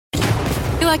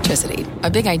Electricity, a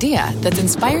big idea that's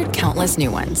inspired countless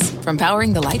new ones. From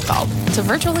powering the light bulb to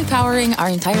virtually powering our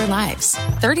entire lives.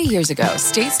 30 years ago,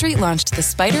 State Street launched the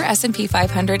Spider S&P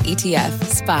 500 ETF,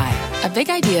 SPY. A big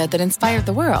idea that inspired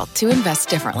the world to invest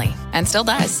differently. And still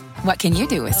does. What can you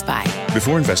do with SPY?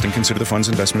 Before investing, consider the fund's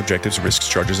investment objectives, risks,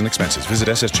 charges, and expenses. Visit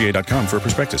ssga.com for a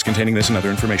prospectus containing this and other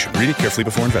information. Read it carefully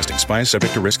before investing. SPY is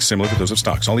subject to risks similar to those of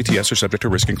stocks. All ETFs are subject to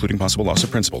risk, including possible loss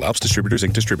of principal. Alps Distributors,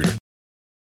 Inc. Distributor.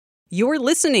 You're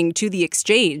listening to The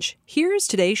Exchange. Here's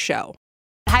today's show.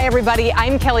 Hi, everybody.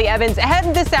 I'm Kelly Evans.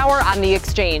 Ahead this hour on The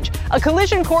Exchange, a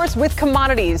collision course with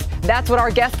commodities. That's what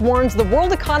our guest warns the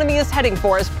world economy is heading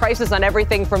for as prices on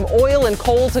everything from oil and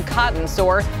coal to cotton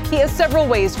soar. He has several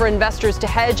ways for investors to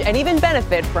hedge and even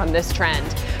benefit from this trend.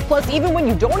 Plus, even when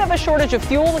you don't have a shortage of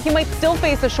fuel, you might still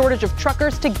face a shortage of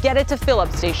truckers to get it to fill-up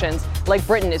stations, like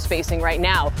Britain is facing right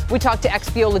now. We talked to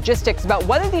XPO Logistics about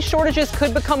whether these shortages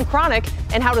could become chronic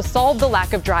and how to solve the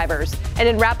lack of drivers. And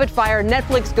in rapid fire,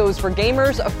 Netflix goes for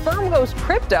gamers, Affirm goes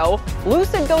crypto,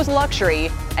 Lucid goes luxury,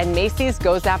 and Macy's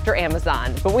goes after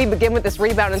Amazon. But we begin with this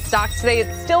rebound in stocks today.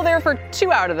 It's still there for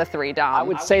 2 out of the 3, Dom. I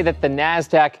would say that the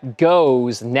NASDAQ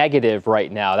goes negative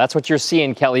right now. That's what you're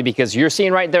seeing, Kelly, because you're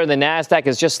seeing right there the NASDAQ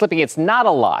is just slipping. It's not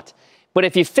a lot. But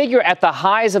if you figure at the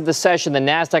highs of the session, the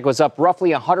NASDAQ was up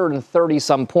roughly 130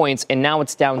 some points, and now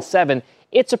it's down 7.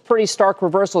 It's a pretty stark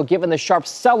reversal given the sharp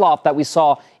sell-off that we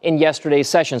saw in yesterday's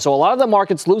session. So a lot of the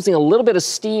market's losing a little bit of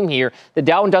steam here. The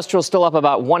Dow Industrial still up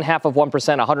about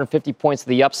 0.5%, 150 points to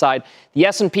the upside. The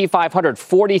S&P 500,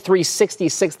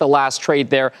 43.66 the last trade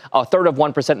there, a third of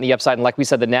 1% in the upside. And like we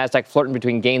said, the NASDAQ flirting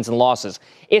between gains and losses.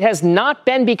 It has not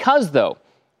been because, though,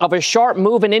 of a sharp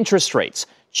move in interest rates.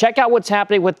 Check out what's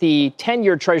happening with the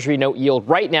 10-year Treasury note yield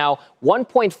right now,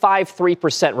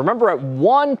 1.53%. Remember, at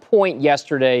one point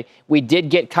yesterday, we did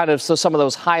get kind of some of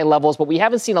those high levels, but we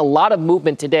haven't seen a lot of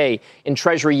movement today in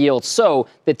Treasury yields. So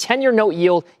the 10-year note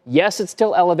yield, yes, it's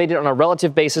still elevated on a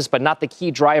relative basis, but not the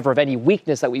key driver of any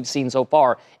weakness that we've seen so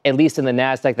far, at least in the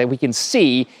NASDAQ that we can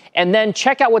see. And then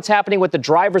check out what's happening with the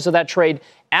drivers of that trade.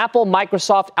 Apple,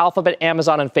 Microsoft, Alphabet,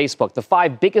 Amazon, and Facebook, the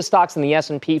 5 biggest stocks in the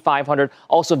S&P 500,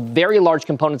 also very large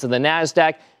components of the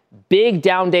NASDAQ. Big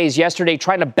down days yesterday,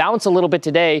 trying to bounce a little bit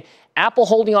today. Apple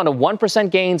holding on to 1%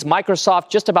 gains, Microsoft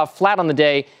just about flat on the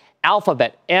day.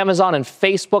 Alphabet, Amazon, and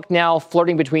Facebook now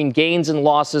flirting between gains and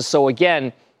losses. So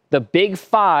again, the big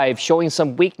 5 showing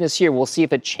some weakness here. We'll see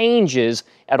if it changes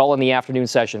at all in the afternoon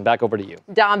session. Back over to you.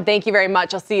 Dom, thank you very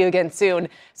much. I'll see you again soon.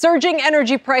 Surging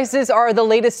energy prices are the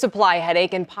latest supply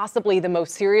headache and possibly the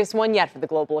most serious one yet for the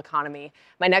global economy.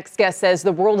 My next guest says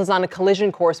the world is on a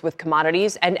collision course with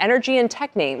commodities, and energy and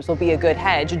tech names will be a good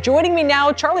hedge. Joining me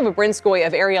now, Charlie Babrinskoy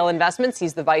of Ariel Investments.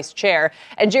 He's the vice chair.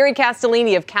 And Jerry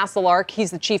Castellini of Castle Ark.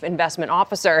 He's the chief investment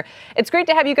officer. It's great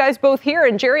to have you guys both here.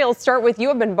 And Jerry, I'll start with you.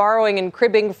 I've been borrowing and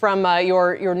cribbing from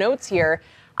your notes here.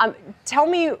 Tell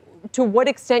me to what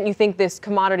extent you think this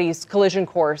commodities collision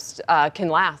course can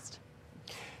last.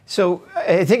 So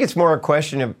I think it's more a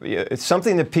question of it's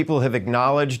something that people have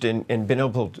acknowledged and been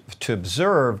able to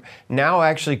observe now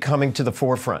actually coming to the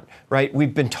forefront, right?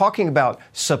 We've been talking about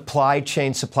supply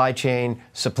chain for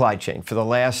the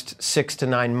last 6 to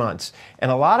 9 months.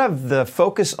 And a lot of the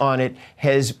focus on it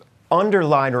has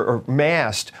underlined or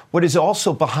masked what is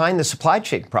also behind the supply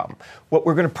chain problem. What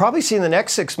we're going to probably see in the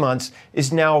next 6 months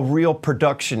is now real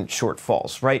production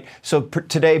shortfalls, right? So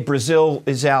today, Brazil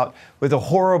is out with a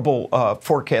horrible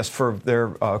forecast for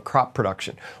their crop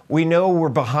production. We know we're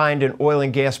behind in oil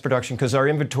and gas production because our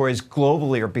inventories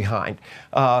globally are behind.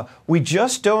 We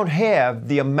just don't have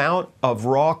the amount of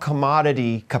raw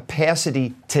commodity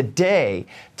capacity today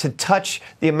to touch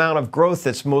the amount of growth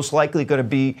that's most likely going to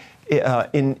be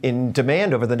in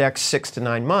demand over the next 6 to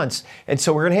 9 months. And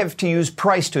so we're going to have to use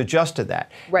price to adjust to that.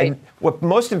 Right. And what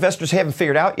most investors haven't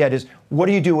figured out yet is what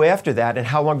do you do after that and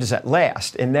how long does that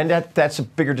last? And then that's a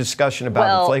bigger discussion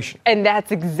about inflation. And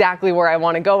that's exactly where I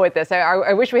want to go with this.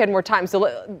 I wish we had more time.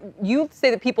 So you say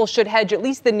that people should hedge at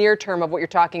least the near term of what you're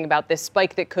talking about, this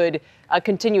spike that could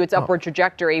continue its upward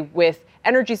trajectory with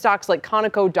energy stocks like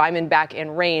Conoco, Diamondback,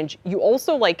 and Range. You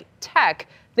also like tech,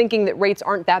 thinking that rates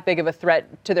aren't that big of a threat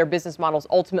to their business models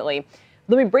ultimately.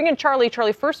 Let me bring in Charlie.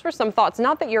 Charlie, first for some thoughts.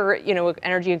 Not that you're, an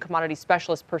energy and commodity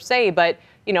specialist per se, but,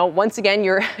 once again,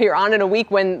 you're on in a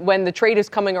week when the trade is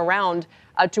coming around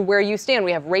to where you stand.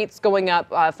 We have rates going up,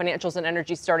 financials and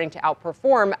energy starting to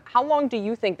outperform. How long do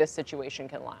you think this situation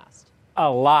can last? A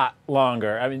lot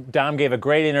longer. I mean, Dom gave a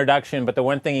great introduction, but the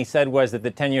one thing he said was that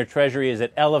the 10-year Treasury is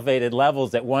at elevated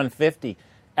levels at 150.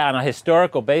 On a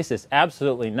historical basis,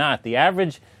 absolutely not. The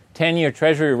average 10-year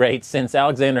Treasury rate since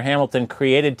Alexander Hamilton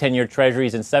created 10-year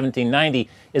Treasuries in 1790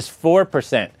 is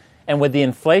 4%. And with the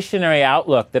inflationary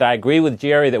outlook that I agree with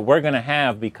Jerry that we're going to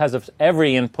have because of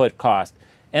every input cost,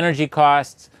 energy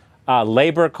costs,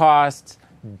 labor costs,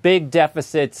 big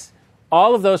deficits,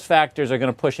 all of those factors are going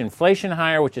to push inflation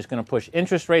higher, which is going to push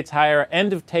interest rates higher.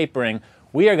 End of tapering,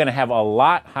 we are going to have a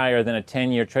lot higher than a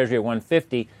 10-year Treasury at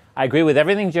 150. I agree with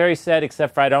everything Jerry said,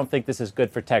 except for I don't think this is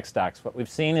good for tech stocks. What we've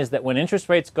seen is that when interest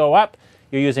rates go up,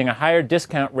 you're using a higher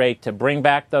discount rate to bring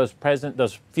back those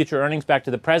future earnings back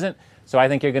to the present. So I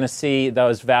think you're going to see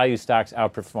those value stocks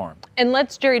outperform. And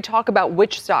let's, Jerry, talk about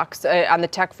which stocks on the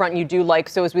tech front you do like.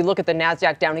 So as we look at the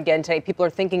NASDAQ down again today, people are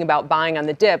thinking about buying on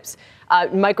the dips.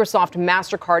 Microsoft,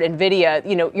 MasterCard,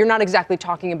 NVIDIA, you're not exactly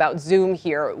talking about Zoom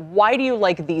here. Why do you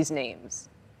like these names?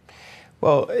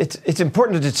 Well, it's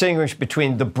important to distinguish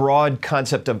between the broad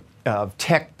concept of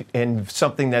tech and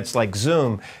something that's like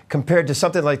Zoom compared to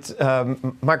something like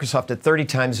Microsoft at 30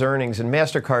 times earnings and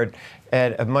MasterCard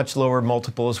at a much lower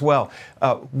multiple as well.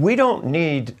 We don't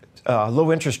need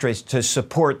low interest rates to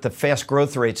support the fast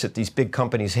growth rates that these big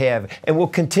companies have and will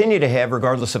continue to have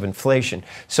regardless of inflation.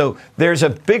 So there's a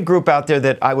big group out there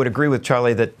that I would agree with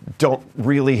Charlie that don't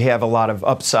really have a lot of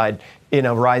upside in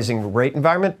a rising rate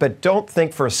environment, but don't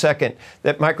think for a second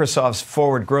that Microsoft's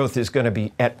forward growth is going to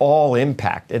be at all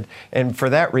impacted. And for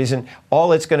that reason,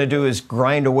 all it's going to do is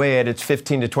grind away at its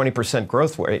 15 to 20%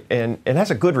 growth rate, and it has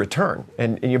a good return.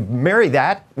 And you marry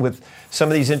that with some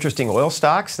of these interesting oil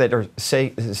stocks that are,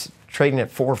 say, trading at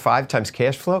 4 or 5 times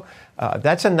cash flow,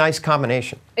 that's a nice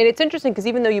combination. And it's interesting because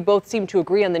even though you both seem to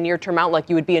agree on the near-term outlook,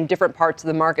 you would be in different parts of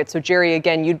the market. So, Jerry,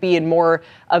 again, you'd be in more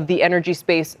of the energy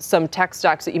space, some tech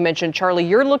stocks that you mentioned. Charlie,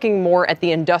 you're looking more at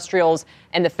the industrials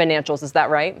and the financials. Is that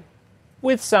right?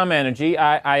 With some energy.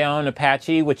 I own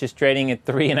Apache, which is trading at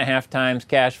 3.5 times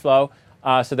cash flow.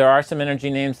 So there are some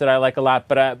energy names that I like a lot.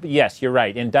 But yes, you're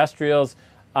right. Industrials,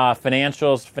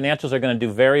 financials are going to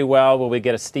do very well where we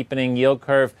get a steepening yield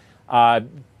curve.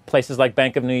 Places like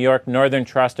Bank of New York, Northern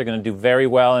Trust are going to do very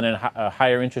well in a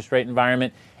higher interest rate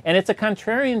environment. And it's a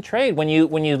contrarian trade. When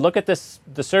you look at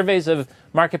the surveys of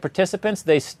market participants,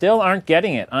 they still aren't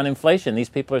getting it on inflation. These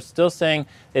people are still saying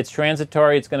it's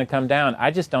transitory, it's going to come down. I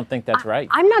just don't think that's right.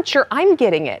 I'm not sure I'm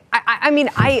getting it.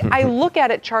 I look at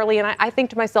it, Charlie, and I think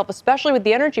to myself, especially with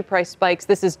the energy price spikes,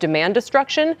 this is demand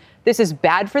destruction. This is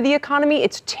bad for the economy.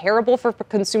 It's terrible for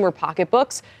consumer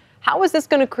pocketbooks. How is this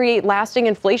going to create lasting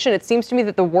inflation? It seems to me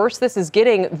that the worse this is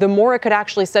getting, the more it could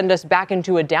actually send us back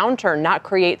into a downturn, not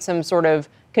create some sort of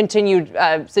continued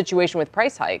situation with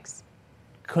price hikes.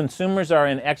 Consumers are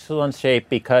in excellent shape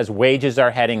because wages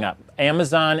are heading up.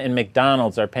 Amazon and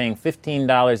McDonald's are paying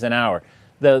 $15 an hour.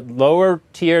 The lower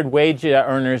tiered wage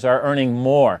earners are earning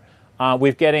more.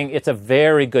 It's a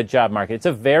very good job market. It's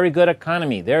a very good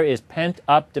economy. There is pent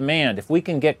up demand. If we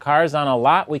can get cars on a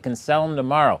lot, we can sell them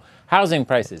tomorrow. Housing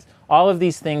prices, all of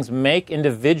these things make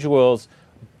individuals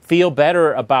feel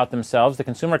better about themselves. The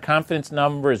consumer confidence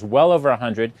number is well over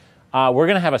 100. We're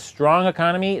going to have a strong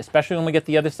economy, especially when we get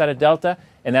the other side of Delta,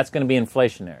 and that's going to be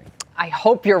inflationary. I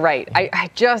hope you're right. I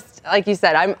just, like you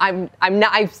said,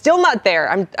 I'm still not there.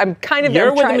 I'm kind of there.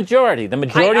 You're with the majority. The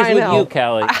majority's with you,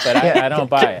 Kelly, but I don't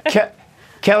buy it.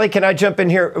 Kelly, can I jump in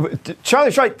here?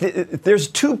 Charlie's right. There's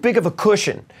too big of a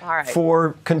cushion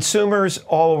for consumers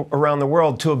all around the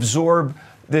world to absorb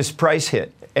this price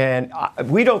hit. And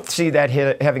we don't see that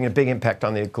having a big impact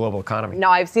on the global economy. No,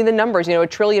 I've seen the numbers, $1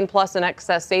 trillion plus in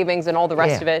excess savings and all the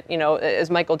rest of it, as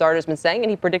Michael Dart has been saying,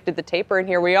 and he predicted the taper, and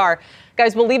here we are.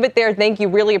 Guys, we'll leave it there. Thank you.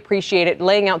 Really appreciate it.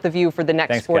 Laying out the view for the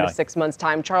next 4 to 6 months'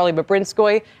 time. Charlie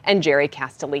Babrinskoy and Jerry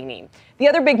Castellini. The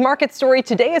other big market story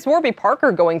today is Warby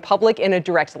Parker going public in a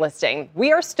direct listing.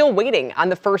 We are still waiting on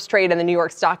the first trade on the New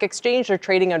York Stock Exchange. They're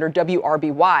trading under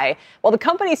WRBY. While the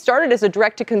company started as a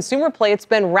direct-to-consumer play, it's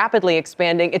been rapidly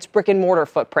expanding its brick-and-mortar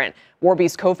footprint.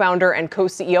 Warby's co-founder and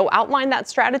co-CEO outlined that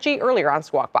strategy earlier on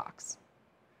Squawk Box.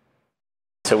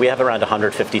 So we have around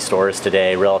 150 stores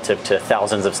today relative to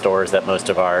thousands of stores that most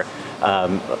of our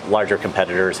larger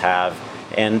competitors have.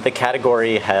 And the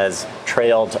category has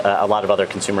trailed a lot of other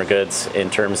consumer goods in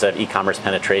terms of e-commerce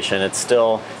penetration. It's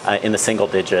still in the single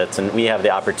digits, and we have the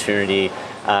opportunity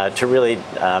to really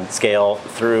scale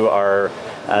through our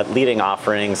leading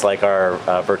offerings like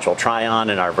our virtual try-on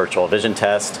and our virtual vision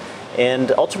test.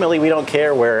 And ultimately, we don't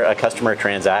care where a customer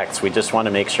transacts. We just want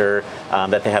to make sure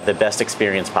that they have the best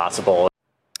experience possible.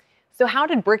 So how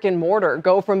did brick and mortar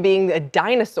go from being a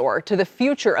dinosaur to the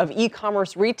future of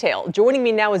e-commerce retail? Joining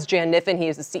me now is Jan Kniffen. He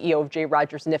is the CEO of J.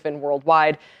 Rogers Kniffen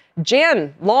Worldwide.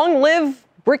 Jan, long live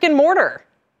brick and mortar.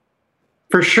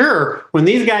 For sure. When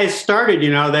these guys started,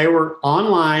 they were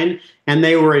online and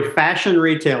they were a fashion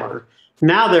retailer.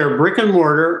 Now they're brick and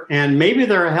mortar, and maybe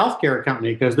they're a healthcare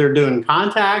company because they're doing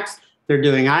contacts, They're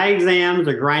doing eye exams.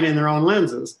 They're grinding their own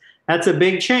lenses. That's a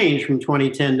big change from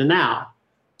 2010 to now.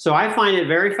 So I find it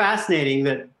very fascinating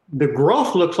that the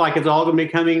growth looks like it's all going to be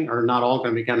coming, or not all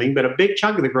going to be coming, but a big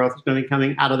chunk of the growth is going to be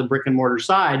coming out of the brick and mortar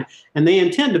side. And they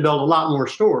intend to build a lot more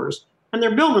stores. And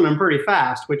they're building them pretty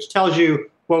fast, which tells you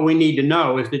what we need to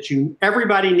know is that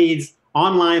everybody needs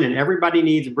online and everybody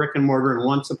needs brick and mortar, and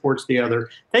one supports the other.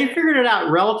 They figured it out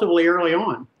relatively early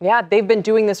on. Yeah, they've been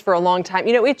doing this for a long time.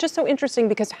 It's just so interesting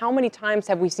because how many times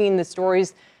have we seen the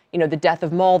stories, the death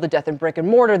of mall, the death of brick and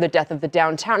mortar, the death of the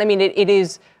downtown. I mean, it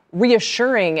is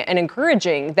reassuring and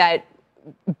encouraging that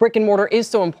brick and mortar is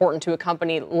so important to a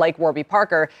company like Warby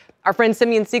Parker. Our friend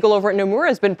Simeon Siegel over at Nomura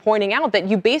has been pointing out that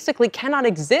you basically cannot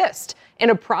exist in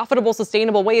a profitable,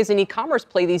 sustainable way as an e-commerce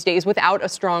play these days without a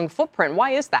strong footprint.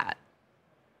 Why is that?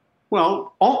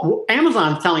 Well,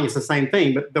 Amazon's telling us the same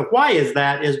thing, but the why is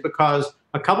that is because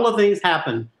a couple of things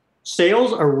happen.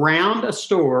 Sales around a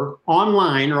store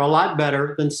online are a lot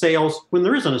better than sales when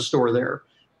there isn't a store there.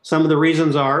 Some of the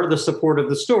reasons are the support of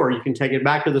the store. You can take it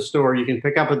back to the store. You can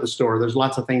pick up at the store. There's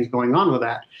lots of things going on with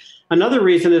that. Another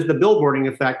reason is the billboarding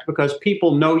effect, because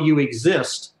people know you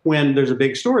exist when there's a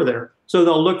big store there. So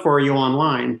they'll look for you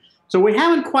online. So we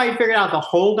haven't quite figured out the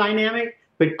whole dynamic,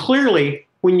 but clearly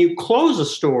when you close a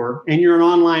store and you're an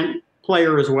online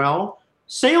player as well,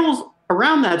 sales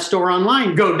around that store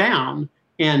online go down.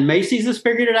 And Macy's has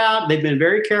figured it out. They've been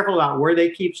very careful about where they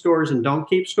keep stores and don't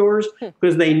keep stores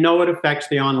because they know it affects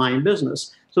the online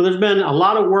business. So there's been a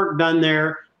lot of work done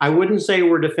there. I wouldn't say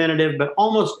we're definitive, but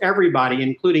almost everybody,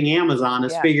 including Amazon,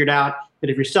 has figured out that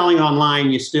if you're selling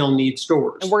online, you still need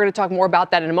stores. And we're going to talk more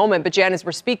about that in a moment. But Jan, as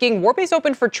we're speaking, Warby's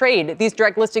open for trade. These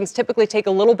direct listings typically take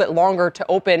a little bit longer to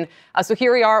open. So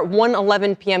here we are,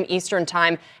 1:11 p.m. Eastern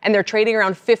time, and they're trading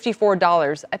around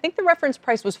 $54. I think the reference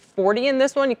price was $40 in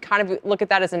this one. You kind of look at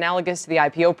that as analogous to the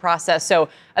IPO process. So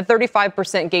a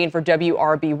 35% gain for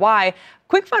WRBY.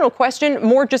 Quick final question,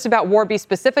 more just about Warby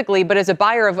specifically, but as a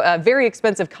buyer of very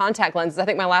expensive contact lenses, I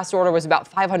think my last order was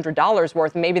about $500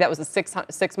 worth. Maybe that was a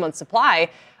six-month supply.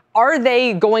 Are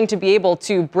they going to be able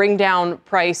to bring down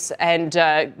price and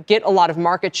get a lot of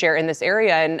market share in this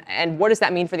area? And what does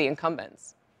that mean for the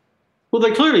incumbents? Well,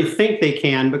 they clearly think they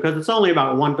can because it's only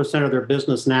about 1% of their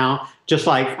business now, just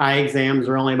like eye exams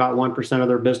are only about 1% of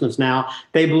their business now.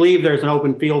 They believe there's an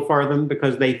open field for them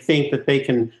because they think that they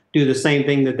can do the same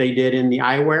thing that they did in the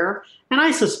eyewear. And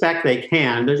I suspect they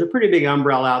can. There's a pretty big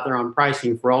umbrella out there on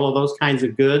pricing for all of those kinds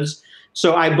of goods.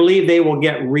 So I believe they will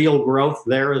get real growth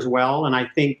there as well. And I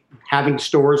think having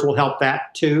stores will help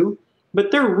that too.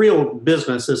 But their real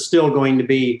business is still going to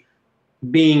be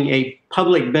being a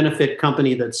public benefit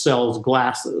company that sells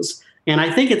glasses. And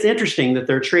I think it's interesting that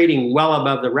they're trading well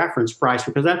above the reference price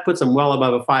because that puts them well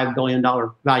above a $5 billion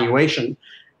valuation.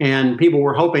 And people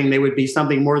were hoping they would be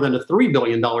something more than a $3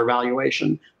 billion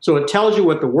valuation. So it tells you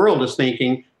what the world is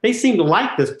thinking. They seem to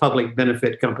like this public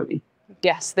benefit company.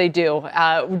 Yes, they do.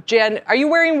 Jen, are you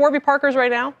wearing Warby Parkers right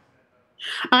now?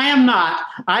 I am not.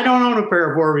 I don't own a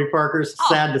pair of Warby Parkers,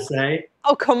 sad to say.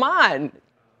 Oh, come on.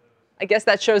 I guess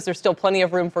that shows there's still plenty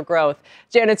of room for growth.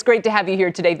 Jen, it's great to have you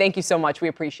here today. Thank you so much. We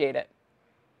appreciate it.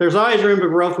 There's always room for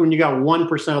growth when you got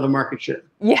 1% of the market share.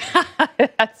 Yeah,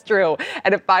 that's true.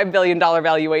 At a $5 billion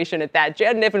valuation at that.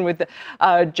 Jan Niffen with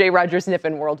J. Rogers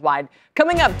Niffen Worldwide.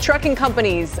 Coming up, trucking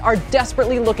companies are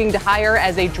desperately looking to hire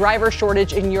as a driver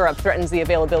shortage in Europe threatens the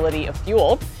availability of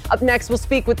fuel. Up next, we'll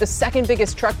speak with the second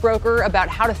biggest truck broker about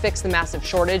how to fix the massive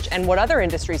shortage and what other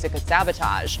industries it could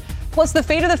sabotage. Plus, the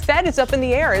fate of the Fed is up in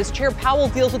the air as Chair Powell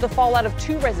deals with the fallout of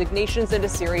 2 resignations and a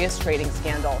serious trading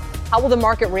scandal. How will the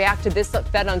market react to this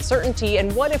Fed uncertainty,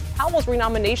 and what if Powell's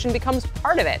renomination becomes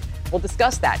part of it? We'll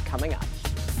discuss that coming up.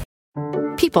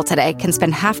 People today can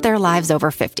spend half their lives over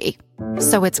 50.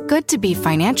 So it's good to be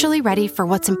financially ready for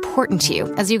what's important to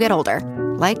you as you get older,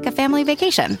 like a family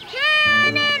vacation.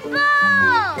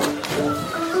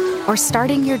 Or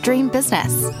starting your dream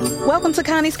business. Welcome to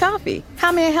Connie's Coffee.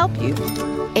 How may I help you?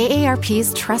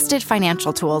 AARP's trusted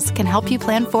financial tools can help you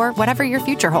plan for whatever your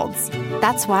future holds.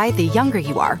 That's why the younger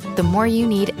you are, the more you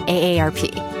need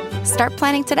AARP. Start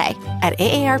planning today at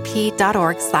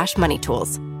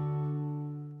aarp.org/moneytools.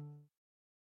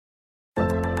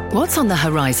 What's on the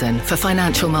horizon for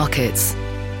financial markets?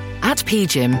 At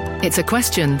PGIM, it's a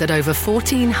question that over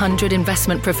 1,400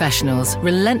 investment professionals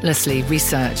relentlessly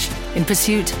research in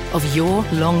pursuit of your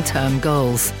long-term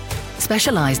goals.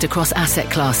 Specialized across asset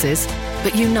classes,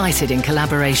 but united in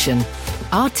collaboration,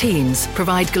 our teams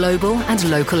provide global and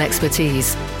local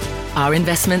expertise. Our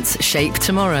investments shape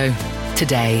tomorrow,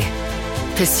 today.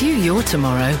 Pursue your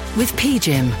tomorrow with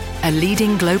PGIM, a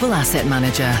leading global asset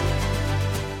manager.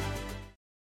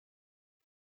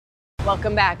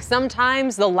 Welcome back.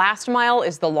 Sometimes the last mile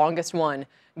is the longest one.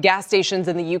 Gas stations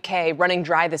in the UK running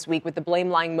dry this week, with the blame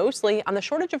lying mostly on the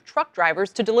shortage of truck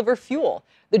drivers to deliver fuel.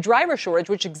 The driver shortage,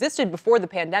 which existed before the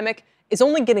pandemic, is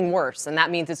only getting worse, and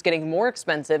that means it's getting more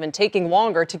expensive and taking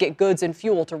longer to get goods and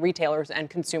fuel to retailers and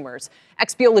consumers.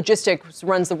 XPO Logistics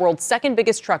runs the world's second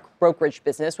biggest truck brokerage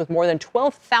business with more than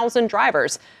 12,000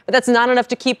 drivers. But that's not enough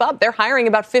to keep up. They're hiring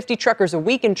about 50 truckers a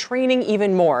week and training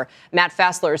even more. Matt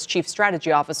Fassler is Chief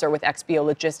Strategy Officer with XPO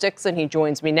Logistics, and he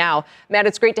joins me now. Matt,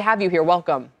 it's great to have you here.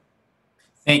 Welcome.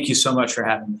 Thank you so much for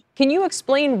having me. Can you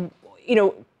explain,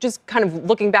 just kind of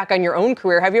looking back on your own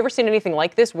career, have you ever seen anything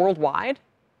like this worldwide?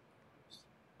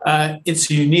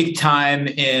 It's a unique time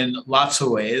in lots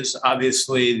of ways.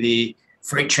 Obviously, the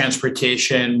freight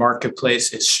transportation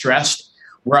marketplace is stressed.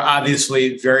 We're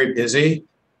obviously very busy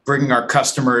bringing our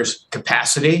customers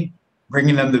capacity,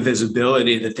 bringing them the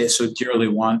visibility that they so dearly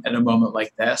want in a moment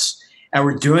like this. And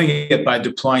we're doing it by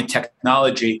deploying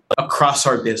technology across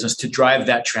our business to drive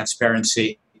that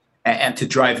transparency and to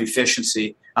drive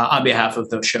efficiency on behalf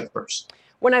of those shippers.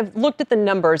 When I've looked at the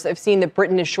numbers, I've seen that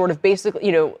Britain is short of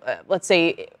basically, let's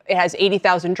say it has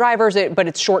 80,000 drivers, but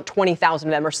it's short 20,000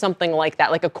 of them or something like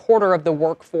that, like a quarter of the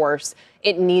workforce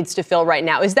it needs to fill right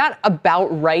now. Is that about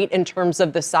right in terms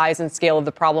of the size and scale of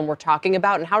the problem we're talking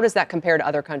about? And how does that compare to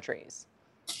other countries?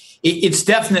 It's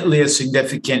definitely a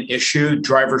significant issue.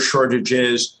 Driver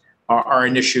shortages are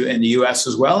an issue in the U.S.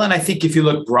 as well. And I think if you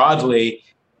look broadly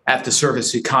at the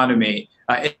service economy,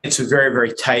 it's a very,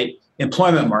 very tight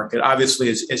employment market. Obviously,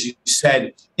 as you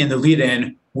said in the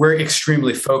lead-in, we're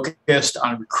extremely focused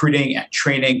on recruiting and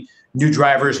training new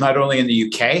drivers, not only in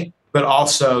the UK, but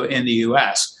also in the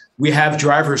US. We have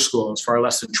driver schools for our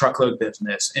less than truckload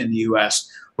business in the US.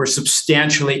 We're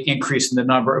substantially increasing the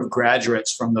number of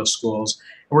graduates from those schools.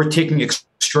 We're taking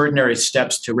extraordinary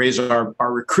steps to raise our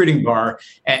recruiting bar,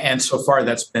 and so far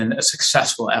that's been a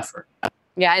successful effort.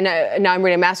 Yeah, and now I'm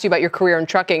going to ask you about your career in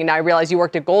trucking. And I realize you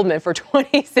worked at Goldman for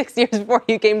 26 years before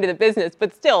you came to the business.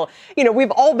 But still,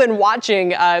 we've all been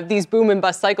watching these boom and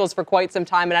bust cycles for quite some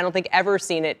time. And I don't think ever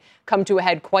seen it come to a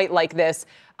head quite like this.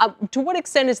 To what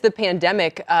extent is the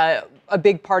pandemic a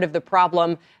big part of the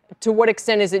problem? To what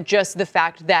extent is it just the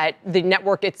fact that the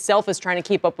network itself is trying to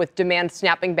keep up with demand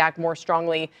snapping back more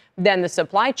strongly than the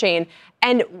supply chain?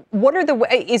 And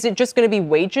is it just going to be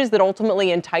wages that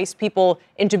ultimately entice people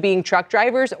into being truck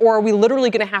drivers? Or are we literally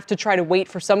going to have to try to wait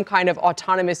for some kind of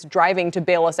autonomous driving to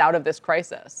bail us out of this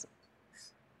crisis?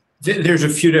 There's a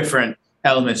few different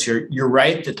elements here. You're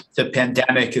right that the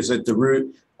pandemic is at the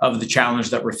root of the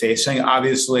challenge that we're facing.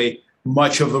 Obviously,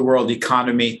 much of the world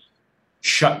economy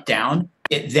shut down.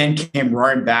 It then came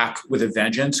roaring back with a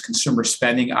vengeance. Consumer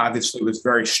spending obviously was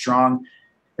very strong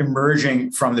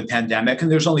emerging from the pandemic. And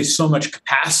there's only so much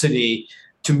capacity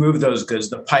to move those goods.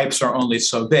 The pipes are only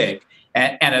so big.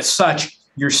 And as such,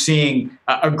 you're seeing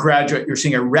a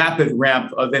rapid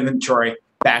ramp of inventory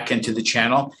back into the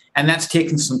channel. And that's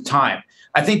taken some time.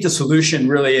 I think the solution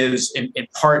really is in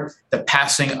part the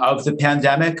passing of the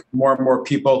pandemic, more and more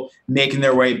people making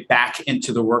their way back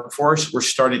into the workforce. We're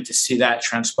starting to see that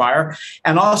transpire.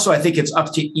 And also, I think it's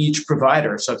up to each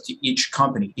provider, it's up to each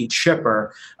company, each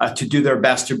shipper to do their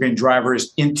best to bring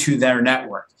drivers into their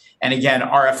network. And again,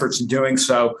 our efforts in doing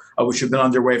so, which have been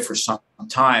underway for some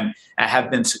time,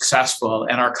 have been successful.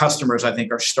 And our customers, I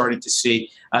think, are starting to see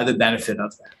the benefit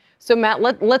of that. So, Matt,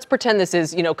 let's pretend this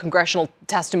is, congressional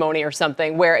testimony or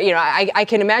something where, I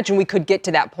can imagine we could get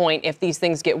to that point if these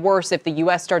things get worse, if the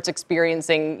U.S. starts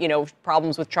experiencing,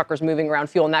 problems with truckers moving around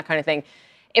fuel and that kind of thing.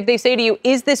 If they say to you,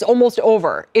 is this almost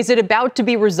over? Is it about to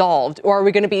be resolved? Or are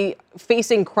we going to be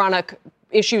facing chronic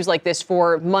issues like this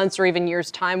for months or even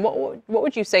years' time? What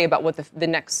would you say about what the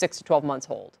next 6 to 12 months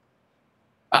hold?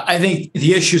 I think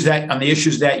the issues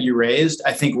that you raised,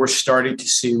 I think we're starting to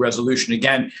see resolution.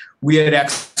 Again, we at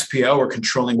XPO are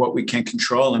controlling what we can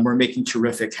control, and we're making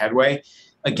terrific headway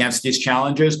against these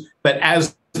challenges. But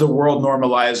as the world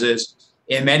normalizes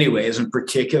in many ways, and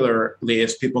particularly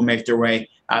as people make their way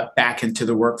back into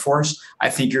the workforce, I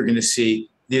think you're going to see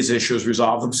these issues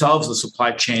resolve themselves. The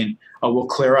supply chain will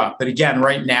clear up. But again,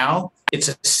 right now, it's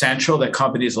essential that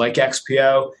companies like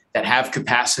XPO that have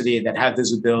capacity, that have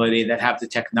visibility, that have the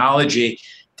technology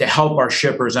to help our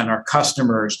shippers and our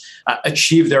customers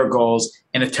achieve their goals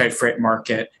in a tight freight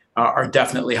market are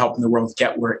definitely helping the world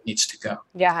get where it needs to go.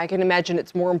 Yeah, I can imagine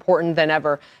it's more important than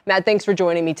ever. Matt, thanks for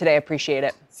joining me today. I appreciate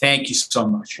it. Thank you so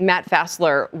much. Matt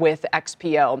Fassler with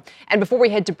XPO. And before we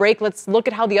head to break, let's look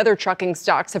at how the other trucking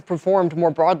stocks have performed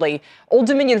more broadly. Old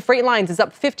Dominion Freight Lines is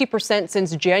up 50%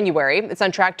 since January. It's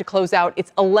on track to close out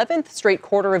its 11th straight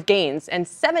quarter of gains and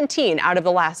 17 out of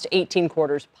the last 18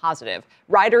 quarters positive.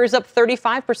 Ryder is up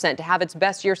 35% to have its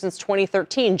best year since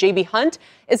 2013. J.B. Hunt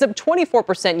is up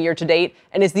 24% year to date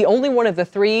and is the only one of the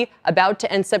three about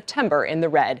to end September in the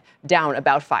red, down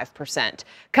about 5%.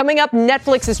 Coming up,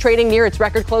 Netflix is trading near its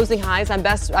record closing highs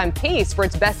on pace for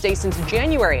its best day since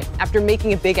January after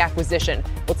making a big acquisition.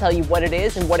 We'll tell you what it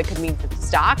is and what it could mean for the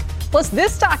stock. Plus,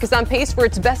 this stock is on pace for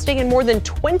its best day in more than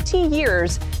 20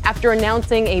 years after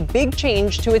announcing a big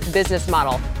change to its business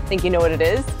model. Think you know what it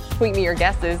is? Tweet me your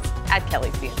guesses at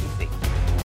KellyCNBC.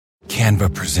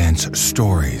 Canva presents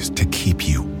stories to keep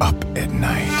you up at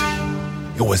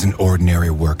night. It was an ordinary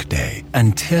workday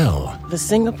until the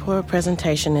Singapore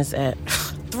presentation is at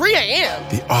 3 a.m.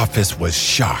 The office was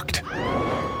shocked.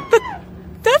 But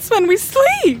that's when we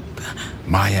sleep.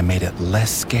 Maya made it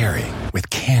less scary with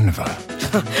Canva.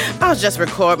 I'll just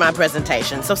record my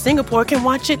presentation so Singapore can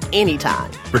watch it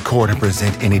anytime. Record and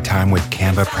present anytime with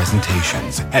Canva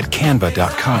presentations at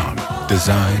canva.com.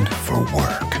 Designed for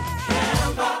work.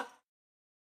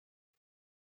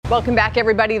 Welcome back,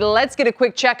 everybody. Let's get a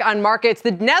quick check on markets.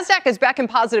 The NASDAQ is back in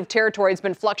positive territory. It's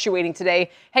been fluctuating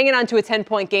today, hanging on to a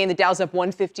 10-point gain. The Dow's up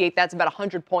 158. That's about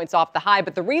 100 points off the high.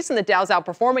 But the reason the Dow's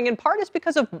outperforming in part is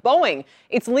because of Boeing.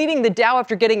 It's leading the Dow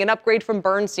after getting an upgrade from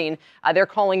Bernstein. They're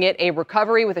calling it a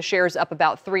recovery with the shares up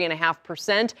about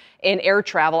 3.5% in air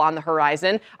travel on the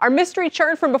horizon. Our mystery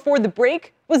chart from before the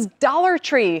break was Dollar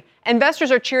Tree.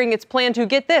 Investors are cheering its plan to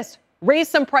get this, raise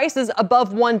some prices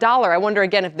above $1. I wonder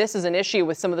again if this is an issue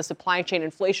with some of the supply chain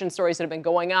inflation stories that have been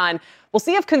going on. We'll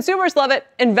see if consumers love it.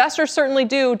 Investors certainly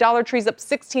do. Dollar Tree's up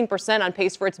 16% on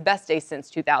pace for its best day since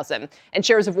 2000. And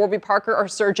shares of Warby Parker are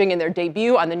surging in their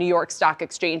debut on the New York Stock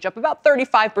Exchange, up about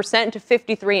 35% to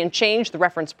 53 and change. The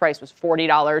reference price was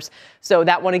 $40. So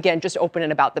that one, again, just opened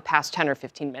in about the past 10 or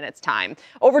 15 minutes time.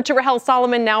 Over to Rahel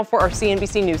Solomon now for our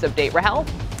CNBC News update. Rahel?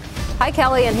 Hi,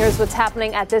 Kelly, and here's what's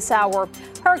happening at this hour.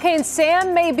 Hurricane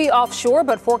Sam may be offshore,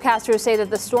 but forecasters say that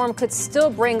the storm could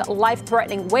still bring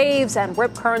life-threatening waves and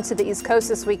rip currents to the East Coast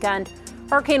this weekend.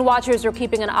 Hurricane watchers are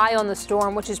keeping an eye on the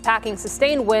storm, which is packing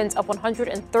sustained winds of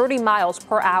 130 miles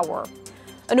per hour.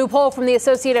 A new poll from the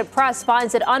Associated Press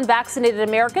finds that unvaccinated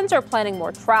Americans are planning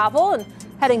more travel and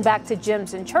heading back to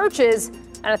gyms and churches.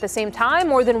 And at the same time,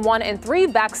 more than 1 in 3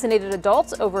 vaccinated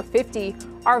adults over 50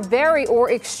 are very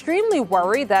or extremely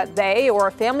worried that they or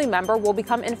a family member will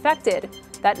become infected.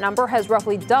 That number has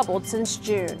roughly doubled since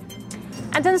June.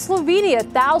 And in Slovenia,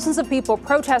 thousands of people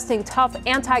protesting tough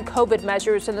anti-COVID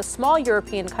measures in the small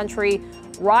European country.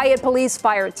 Riot police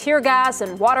fired tear gas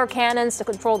and water cannons to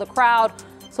control the crowd.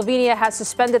 Slovenia has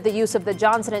suspended the use of the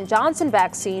Johnson & Johnson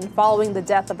vaccine following the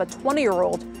death of a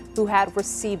 20-year-old who had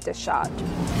received a shot.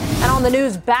 And on the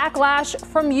news, backlash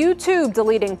from YouTube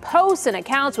deleting posts and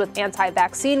accounts with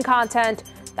anti-vaccine content.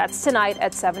 That's tonight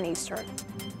at 7 Eastern.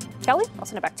 Kelly, I'll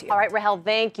send it back to you. All right, Rahel,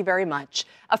 thank you very much.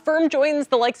 A firm joins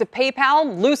the likes of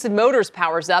PayPal, Lucid Motors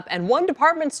powers up, and one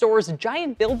department store's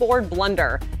giant billboard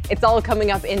blunder. It's all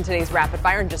coming up in today's Rapid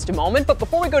Fire in just a moment. But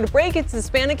before we go to break, it's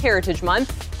Hispanic Heritage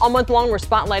Month. All month long, we're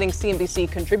spotlighting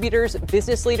CNBC contributors,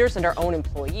 business leaders, and our own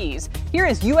employees. Here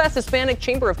is U.S. Hispanic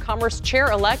Chamber of Commerce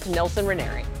Chair-elect Nelson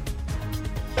Ranieri.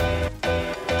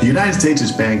 The United States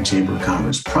Hispanic Chamber of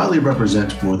Commerce proudly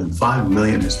represents more than 5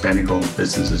 million Hispanic-owned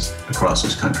businesses across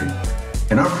this country.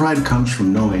 And our pride comes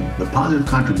from knowing the positive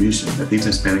contribution that these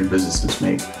Hispanic businesses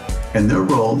make and their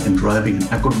role in driving an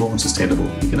equitable and sustainable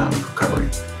economic recovery.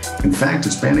 In fact,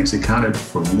 Hispanics accounted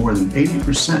for more than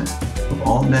 80% of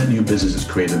all net new businesses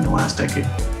created in the last decade.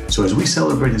 So as we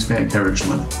celebrate Hispanic Heritage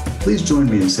Month, please join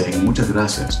me in saying muchas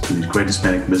gracias to these great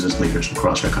Hispanic business leaders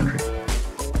across our country.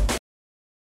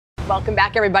 Welcome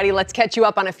back, everybody. Let's catch you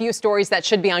up on a few stories that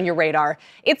should be on your radar.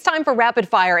 It's time for Rapid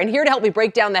Fire, and here to help me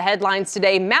break down the headlines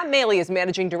today, Matt Maley is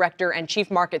Managing Director and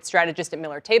Chief Market Strategist at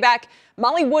Miller Tabak.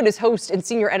 Molly Wood is host and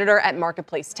Senior Editor at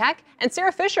Marketplace Tech. And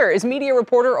Sarah Fisher is Media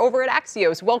Reporter over at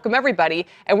Axios. Welcome, everybody.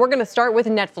 And we're going to start with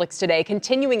Netflix today,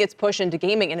 continuing its push into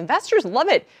gaming, and investors love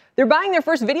it. They're buying their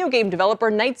first video game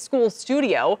developer, Night School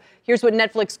Studio. Here's what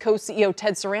Netflix co-CEO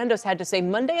Ted Sarandos had to say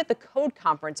Monday at the Code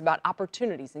Conference about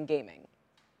opportunities in gaming.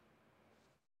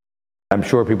 I'm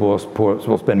sure people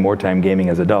will spend more time gaming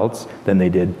as adults than they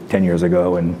did 10 years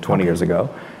ago and 20 years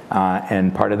ago.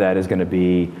 And part of that is going to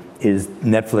be, is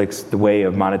Netflix the way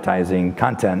of monetizing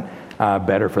content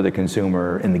better for the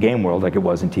consumer in the game world like it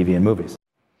was in TV and movies?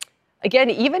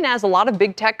 Again, even as a lot of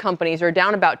big tech companies are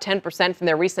down about 10% from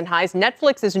their recent highs,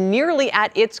 Netflix is nearly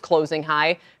at its closing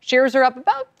high. Shares are up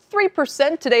about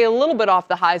 3% today, a little bit off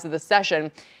the highs of the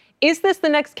session. Is this the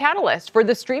next catalyst for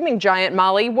the streaming giant,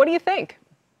 Molly? What do you think?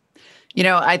 You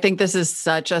know, I think this is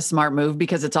such a smart move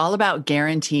because it's all about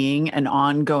guaranteeing an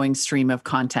ongoing stream of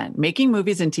content. Making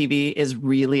movies and TV is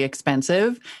really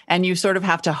expensive, and you sort of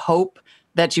have to hope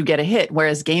that you get a hit,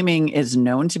 whereas gaming is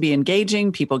known to be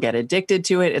engaging. People get addicted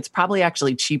to it. It's probably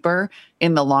actually cheaper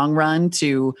in the long run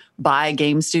to buy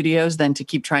game studios than to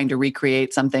keep trying to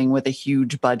recreate something with a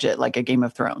huge budget like a Game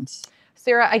of Thrones.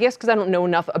 Sarah, I guess because I don't know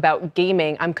enough about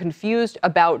gaming, I'm confused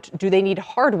about, do they need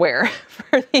hardware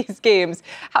for these games?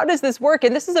 How does this work?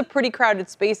 And this is a pretty crowded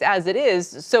space as it is.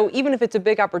 So even if it's a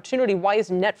big opportunity, why is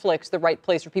Netflix the right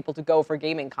place for people to go for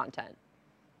gaming content?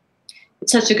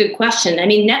 It's such a good question. I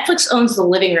mean, Netflix owns the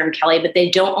living room, Kelly, but they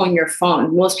don't own your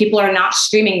phone. Most people are not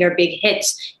streaming their big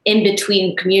hits in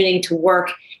between commuting to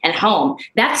work and home.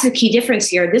 That's the key difference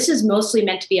here. This is mostly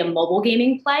meant to be a mobile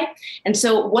gaming play. And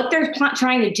so what they're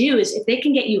trying to do is if they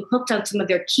can get you hooked on some of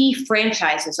their key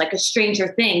franchises, like a Stranger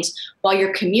Things, while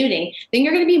you're commuting, then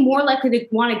you're going to be more likely to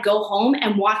want to go home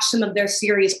and watch some of their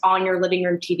series on your living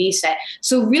room TV set.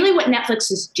 So really what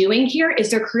Netflix is doing here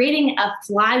is they're creating a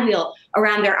flywheel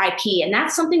around their IP. And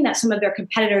that's something that some of their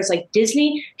competitors like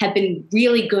Disney have been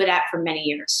really good at for many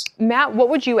years. Matt, what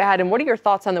would you add? And what are your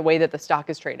thoughts on the way that the stock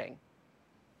is trading?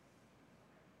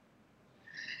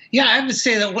 Yeah, I would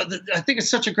say that I think it's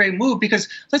such a great move because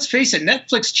let's face it,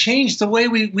 Netflix changed the way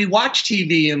we watch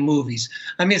TV and movies.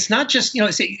 I mean, it's not just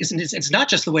it's not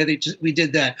just the way we do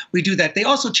that. They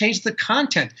also changed the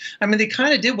content. I mean, they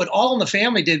kind of did what All in the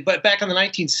Family did, but back in the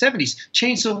 1970s,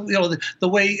 changed the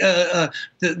way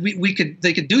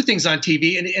they could do things on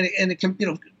TV and it can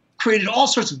created all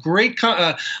sorts of great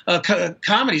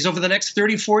comedies over the next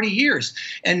 30, 40 years.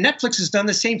 And Netflix has done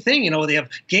the same thing. They have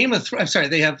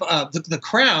they have The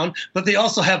Crown, but they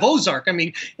also have Ozark. I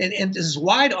mean, and this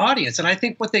wide audience. And I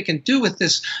think what they can do with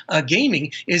this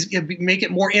gaming is make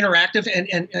it more interactive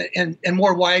and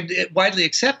more widely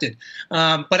accepted.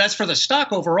 But as for the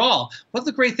stock overall, what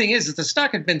the great thing is that the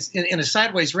stock had been in a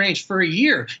sideways range for a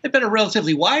year. It had been a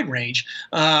relatively wide range,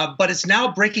 but it's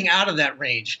now breaking out of that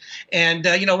range. And,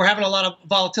 we're having a lot of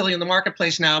volatility in the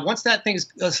marketplace now. Once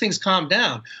things calm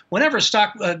down, whenever a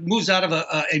stock moves out of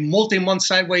a multi-month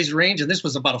sideways range, and this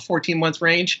was about a 14-month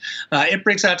range, it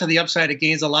breaks out to the upside. It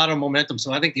gains a lot of momentum.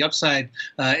 So I think the upside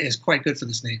is quite good for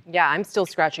this name. Yeah, I'm still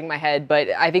scratching my head, but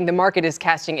I think the market is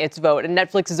casting its vote. And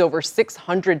Netflix is over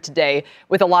 600 today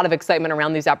with a lot of excitement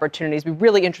around these opportunities. It'll be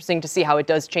really interesting to see how it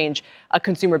does change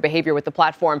consumer behavior with the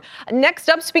platform. Next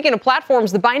up, speaking of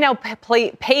platforms, the buy now,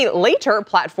 pay later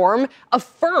platform,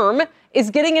 Affirm,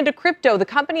 is getting into crypto. The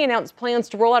company announced plans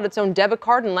to roll out its own debit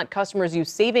card and let customers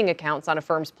use saving accounts on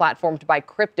Affirm's platform to buy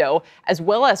crypto, as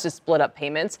well as to split up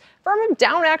payments. Affirm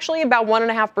down actually about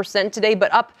 1.5% today,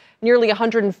 but up nearly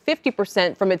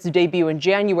 150% from its debut in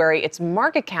January. Its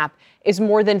market cap is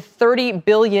more than $30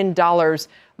 billion.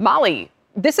 Molly,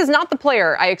 this is not the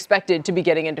player I expected to be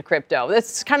getting into crypto.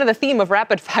 That's kind of the theme of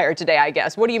rapid fire today, I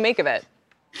guess. What do you make of it?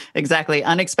 Exactly.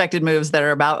 Unexpected moves that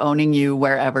are about owning you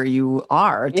wherever you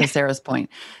are, to Sarah's point.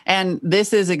 And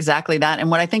this is exactly that.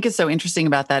 And what I think is so interesting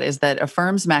about that is that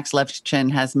Affirm's Max Levchin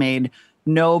has made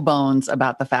no bones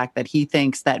about the fact that he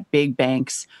thinks that big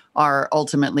banks are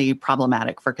ultimately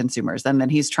problematic for consumers and that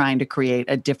he's trying to create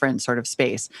a different sort of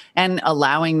space. And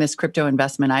allowing this crypto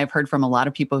investment, I've heard from a lot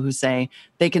of people who say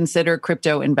they consider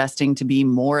crypto investing to be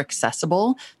more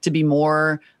accessible, to be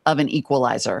more of an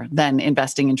equalizer than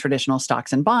investing in traditional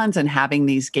stocks and bonds and having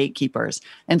these gatekeepers.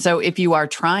 And so if you are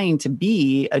trying to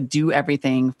be a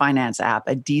do-everything finance app,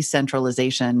 a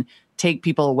decentralization, take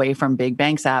people away from big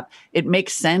banks app, it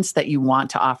makes sense that you want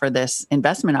to offer this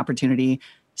investment opportunity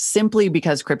simply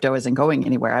because crypto isn't going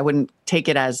anywhere. I wouldn't take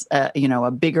it as a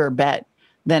bigger bet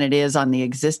than it is on the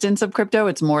existence of crypto.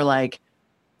 It's more like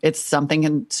it's something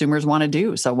consumers want to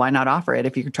do. So why not offer it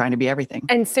if you're trying to be everything?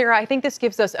 And Sarah, I think this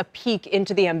gives us a peek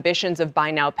into the ambitions of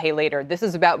buy now, pay later. This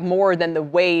is about more than the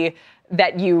way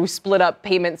that you split up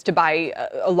payments to buy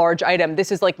a large item.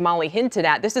 This is, like Molly hinted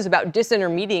at, this is about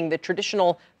disintermediating the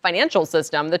traditional financial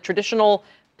system, the traditional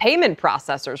payment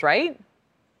processors, right?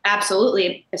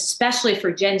 Absolutely, especially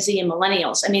for Gen Z and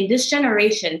millennials. I mean, this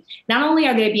generation, not only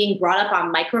are they being brought up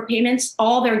on micropayments,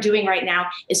 all they're doing right now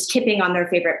is tipping on their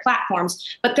favorite platforms,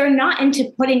 but they're not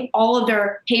into putting all of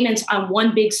their payments on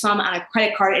one big sum on a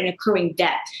credit card and accruing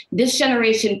debt. This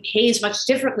generation pays much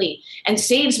differently and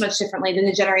saves much differently than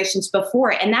the generations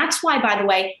before. And that's why, by the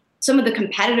way, some of the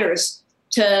competitors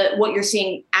to what you're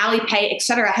seeing, Alipay, et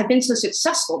cetera, have been so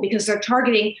successful because they're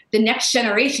targeting the next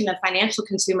generation of financial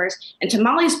consumers. And to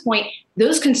Molly's point,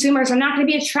 those consumers are not going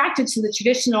to be attracted to the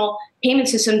traditional payment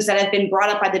systems that have been brought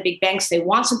up by the big banks. They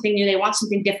want something new. They want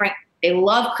something different. They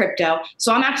love crypto.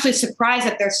 So I'm actually surprised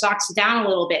that their stock's down a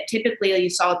little bit. Typically, you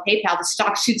saw with PayPal, the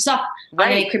stock shoots up on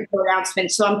any crypto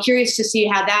announcement. So I'm curious to see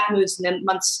how that moves in the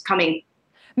months coming.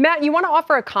 Matt, you want to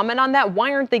offer a comment on that?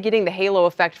 Why aren't they getting the halo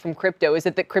effect from crypto? Is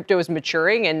it that crypto is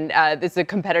maturing and it's a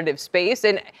competitive space?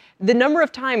 And the number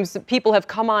of times people have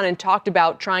come on and talked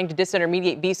about trying to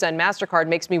disintermediate Visa and MasterCard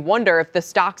makes me wonder if the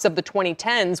stocks of the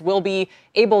 2010s will be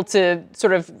able to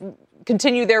sort of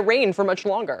continue their reign for much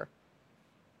longer.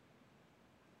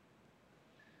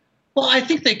 Well, I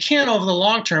think they can over the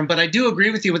long term, but I do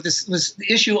agree with you with this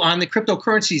issue on the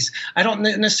cryptocurrencies. I don't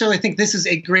necessarily think this is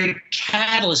a great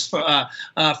catalyst for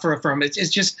a firm. It's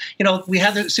just, we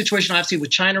had the situation obviously with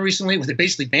China recently, where they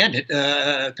basically banned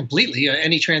it completely,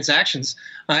 any transactions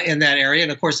in that area.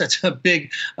 And of course, that's a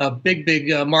big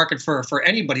market for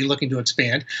anybody looking to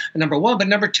expand. Number one, but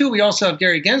number two, we also have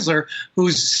Gary Gensler,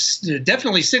 who's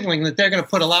definitely signaling that they're going to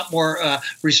put a lot more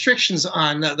restrictions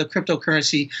on the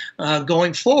cryptocurrency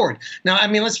going forward. Now, I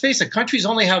mean, let's face it, countries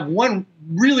only have one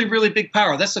really, really big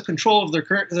power. That's the control of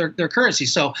their currency.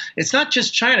 So it's not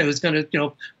just China who's going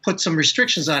to, put some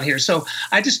restrictions on here. So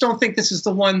I just don't think this is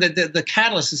the one that the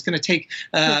catalyst is going to take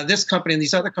this company and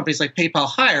these other companies like PayPal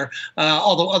higher,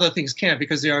 although other things can,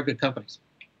 because they are good companies.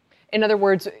 In other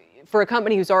words, for a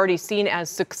company who's already seen as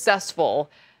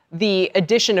successful, the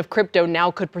addition of crypto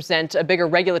now could present a bigger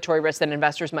regulatory risk than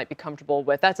investors might be comfortable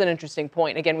with. That's an interesting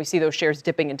point. Again, we see those shares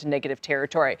dipping into negative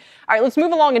territory. All right, let's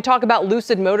move along and talk about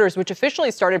Lucid Motors, which officially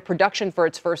started production for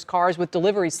its first cars with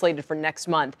deliveries slated for next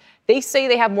month. They say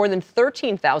they have more than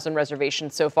 13,000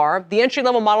 reservations so far. The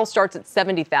entry-level model starts at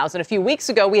 70,000. A few weeks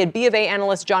ago, we had B of A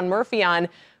analyst John Murphy on,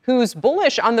 who's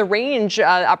bullish on the range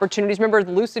opportunities. Remember,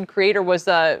 the Lucid creator was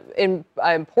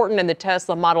important in the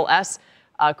Tesla Model S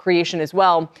creation as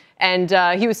well. And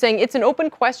he was saying it's an open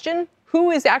question.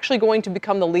 Who is actually going to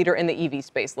become the leader in the EV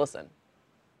space? Listen.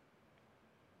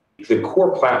 The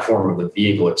core platform of the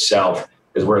vehicle itself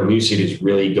is where Lucid is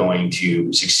really going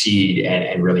to succeed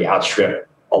and really outstrip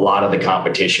a lot of the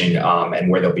competition and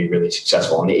where they'll be really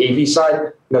successful. On the AV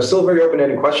side, still a very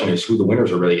open-ended question is who the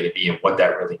winners are really going to be and what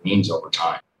that really means over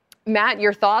time. Matt,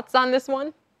 your thoughts on this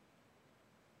one?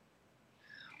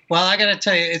 Well, I got to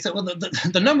tell you,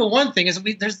 the number one thing is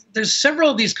there's several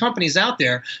of these companies out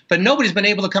there, but nobody's been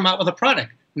able to come out with a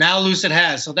product. Now Lucid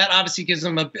has, so that obviously gives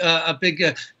them a big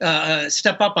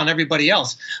step up on everybody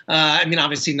else. I mean,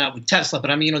 obviously not with Tesla,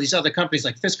 but I mean, these other companies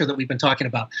like Fisker that we've been talking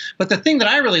about. But the thing that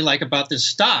I really like about this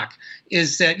stock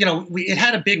is that it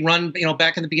had a big run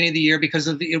back in the beginning of the year because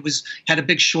had a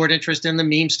big short interest in the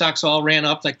meme stocks all ran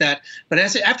up like that. But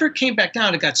after it came back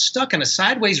down, it got stuck in a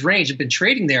sideways range. It's been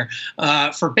trading there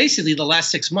for basically the last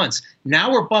 6 months.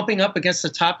 Now we're bumping up against the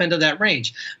top end of that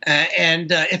range,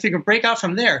 and if it can break out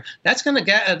from there, that's going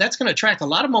to attract a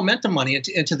lot of momentum money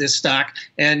into this stock.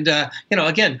 And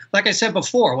again, like I said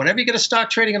before, whenever you get a stock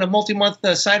trading in a multi-month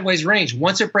sideways range,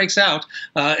 once it breaks out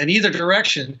in either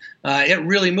direction, it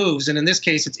really moves. And in this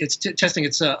case, it's testing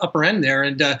its upper end there.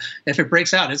 And if it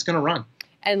breaks out, it's going to run.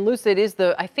 And Lucid is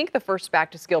I think the first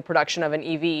back-to-scale production of an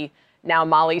EV now,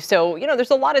 Molly. So, there's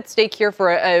a lot at stake here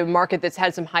for a market that's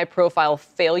had some high-profile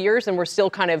failures, and we're still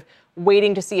kind of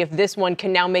waiting to see if this one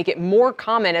can now make it more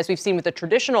common, as we've seen with the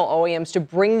traditional OEMs, to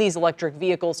bring these electric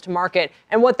vehicles to market,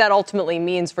 and what that ultimately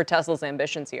means for Tesla's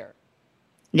ambitions here.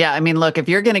 Yeah, I mean, look, if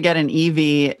you're going to get an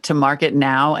EV to market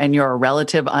now and you're a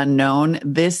relative unknown,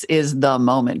 this is the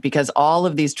moment, because all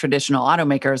of these traditional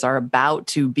automakers are about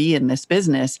to be in this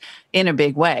business in a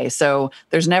big way. So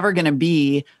there's never going to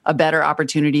be a better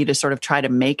opportunity to sort of try to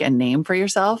make a name for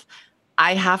yourself.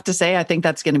 I have to say, I think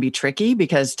that's going to be tricky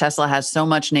because Tesla has so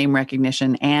much name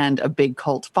recognition and a big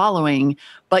cult following.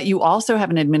 But you also have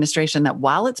an administration that,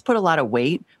 while it's put a lot of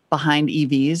weight behind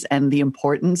EVs and the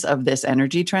importance of this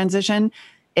energy transition,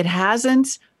 it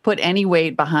hasn't put any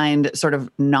weight behind sort of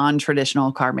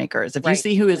non-traditional car makers. If you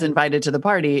see who is invited to the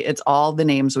party, it's all the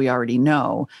names we already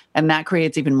know. And that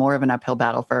creates even more of an uphill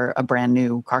battle for a brand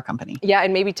new car company. Yeah,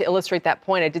 and maybe to illustrate that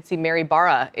point, I did see Mary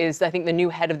Barra is, I think, the new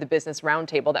head of the Business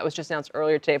Roundtable. That was just announced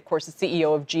earlier today. Of course, the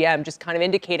CEO of GM, just kind of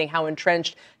indicating how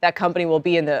entrenched that company will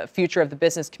be in the future of the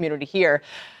business community here.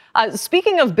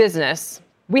 Speaking of business,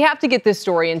 We have to get this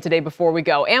story in today before we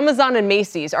go. Amazon and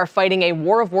Macy's are fighting a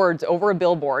war of words over a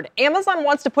billboard. Amazon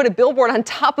wants to put a billboard on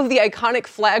top of the iconic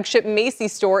flagship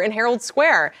Macy's store in Herald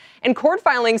Square. In court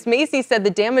filings, Macy's said the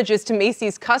damages to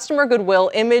Macy's customer goodwill,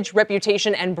 image,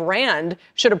 reputation, and brand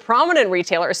should a prominent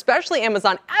retailer, especially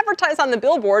Amazon, advertise on the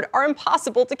billboard are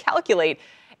impossible to calculate.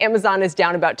 Amazon is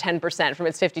down about 10% from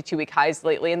its 52-week highs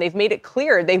lately, and they've made it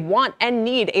clear they want and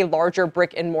need a larger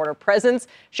brick-and-mortar presence.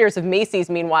 Shares of Macy's,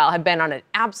 meanwhile, have been on an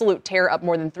absolute tear, up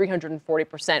more than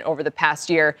 340% over the past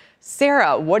year.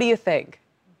 Sarah, what do you think?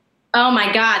 Oh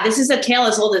my God, this is a tale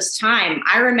as old as time.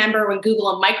 I remember when Google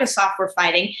and Microsoft were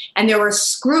fighting, and there were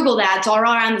Scroogled ads all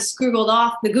around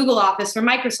the Google office for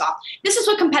Microsoft. This is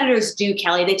what competitors do,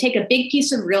 Kelly. They take a big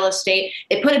piece of real estate,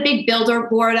 they put a big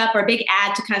billboard up or a big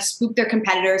ad to kind of spook their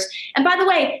competitors. And by the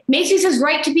way, Macy's is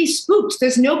right to be spooked.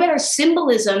 There's no better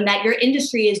symbolism that your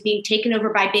industry is being taken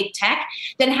over by big tech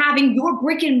than having your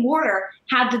brick and mortar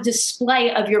have the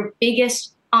display of your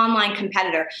biggest online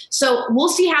competitor. So we'll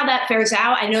see how that fares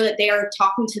out. I know that they are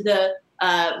talking to the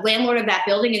landlord of that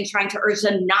building and trying to urge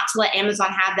them not to let Amazon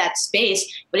have that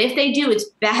space. But if they do, it's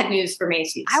bad news for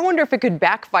Macy's. I wonder if it could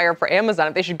backfire for Amazon,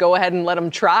 if they should go ahead and let them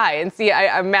try and see.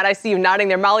 Matt, I see you nodding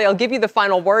there. Molly, I'll give you the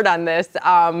final word on this.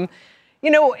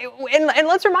 And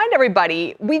let's remind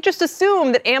everybody, we just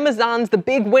assume that Amazon's the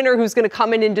big winner who's going to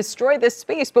come in and destroy this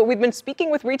space. But we've been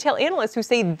speaking with retail analysts who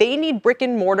say they need brick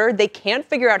and mortar. They can't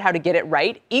figure out how to get it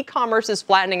right. E-commerce is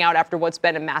flattening out after what's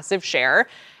been a massive share.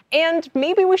 And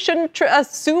maybe we shouldn't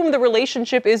assume the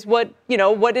relationship is what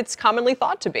it's commonly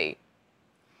thought to be.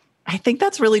 I think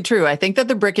that's really true. I think that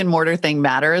the brick and mortar thing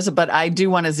matters, but I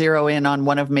do want to zero in on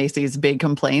one of Macy's big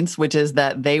complaints, which is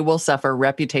that they will suffer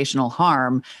reputational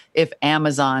harm if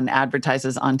Amazon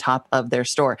advertises on top of their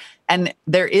store. And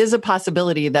there is a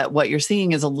possibility that what you're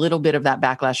seeing is a little bit of that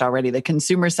backlash already. The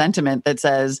consumer sentiment that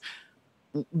says,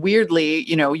 weirdly,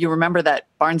 you remember that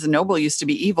Barnes & Noble used to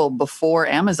be evil before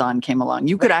Amazon came along.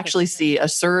 You could actually see a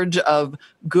surge of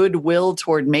goodwill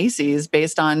toward Macy's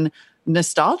based on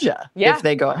nostalgia if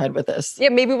they go ahead with this. Yeah,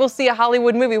 maybe we'll see a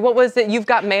Hollywood movie. What was it? You've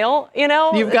Got Mail,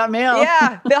 You've Got Mail.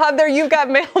 Yeah, they'll have their You've Got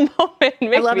Mail moment.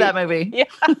 Maybe. I love that movie. Yeah.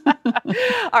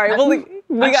 All right, well,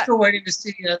 I'm still waiting to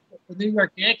see the New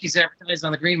York Yankees advertised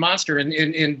on the Green Monster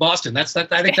in Boston. I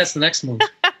think that's the next move.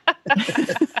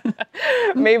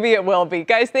 Maybe it will be.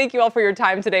 Guys, thank you all for your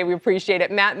time today. We appreciate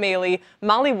it. Matt Maley,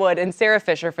 Molly Wood, and Sarah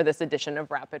Fisher for this edition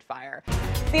of Rapid Fire.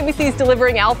 CNBC's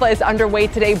Delivering Alpha is underway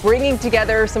today, bringing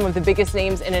together some of the biggest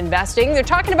names in investing. They're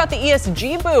talking about the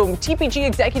ESG boom. TPG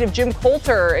executive Jim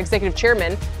Coulter, executive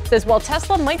chairman, says while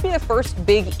Tesla might be the first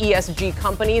big ESG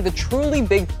company, the truly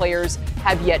big players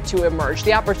have yet to emerge.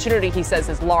 The opportunity, he says,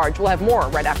 is large. We'll have more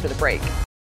right after the break.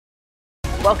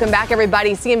 Welcome back,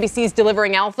 everybody. CNBC's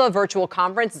Delivering Alpha virtual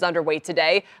conference is underway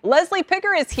today. Leslie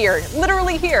Picker is here,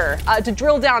 literally here, to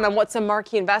drill down on what some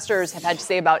marquee investors have had to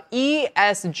say about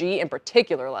ESG in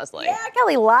particular, Leslie. Yeah,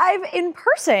 Kelly, live in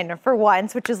person for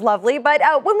once, which is lovely. But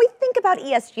when we think about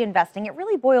ESG investing, it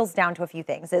really boils down to a few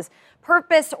things. Is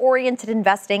purpose-oriented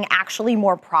investing actually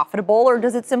more profitable, or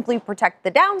does it simply protect the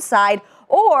downside?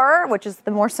 Or, which is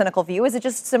the more cynical view, is it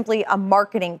just simply a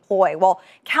marketing ploy? Well,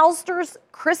 CalSTR's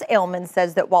Chris Ailman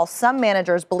says that while some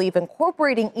managers believe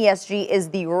incorporating ESG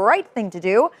is the right thing to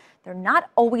do, they're not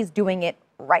always doing it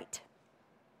right.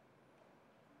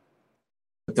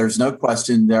 There's no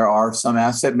question there are some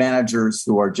asset managers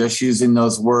who are just using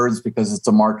those words because it's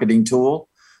a marketing tool.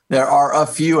 There are a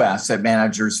few asset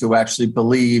managers who actually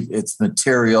believe it's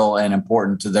material and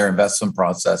important to their investment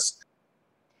process.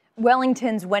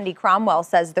 Wellington's Wendy Cromwell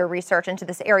says their research into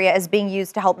this area is being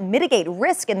used to help mitigate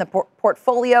risk in the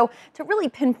portfolio to really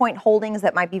pinpoint holdings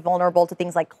that might be vulnerable to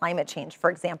things like climate change,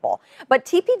 for example. But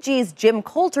TPG's Jim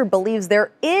Coulter believes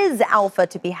there is alpha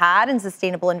to be had in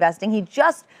sustainable investing. He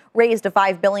just raised a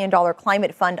 $5 billion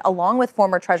climate fund along with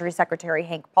former Treasury Secretary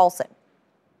Hank Paulson.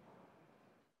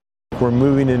 We're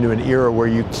moving into an era where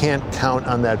you can't count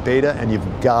on that beta and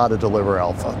you've got to deliver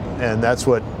alpha. And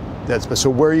so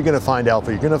where are you going to find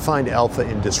alpha? You're going to find alpha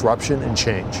in disruption and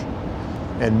change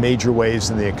and major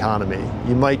waves in the economy.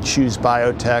 You might choose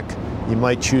biotech, you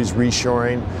might choose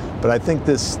reshoring, but I think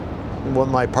what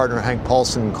my partner Hank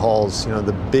Paulson calls,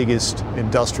 the biggest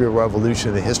industrial revolution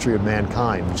in the history of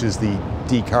mankind, which is the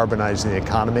decarbonizing the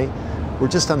economy. We're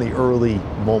just on the early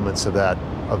moments of that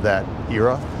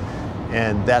era.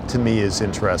 And that to me is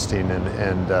interesting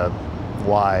and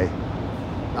why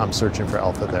I'm searching for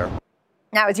alpha there.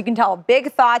 Now, as you can tell,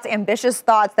 big thoughts, ambitious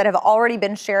thoughts that have already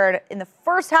been shared in the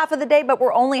first half of the day, but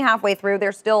we're only halfway through.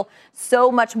 There's still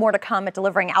so much more to come at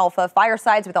Delivering Alpha.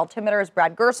 Firesides with Altimeter's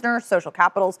Brad Gerstner, Social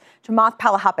Capital's Chamath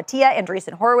Palihapitiya,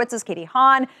 Andreessen Horowitz's Katie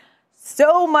Hahn.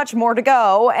 so much more to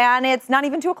go, and it's not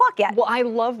even 2 o'clock yet. Well, I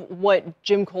love what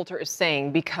Jim Coulter is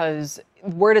saying, because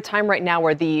we're at a time right now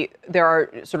where there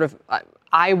are sort of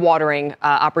eye-watering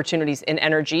opportunities in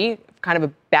energy, kind of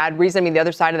a bad reason. I mean, the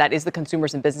other side of that is the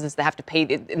consumers and businesses that have to pay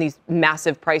in these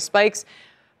massive price spikes.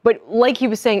 But like he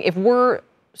was saying, if we're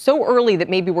so early that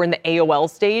maybe we're in the AOL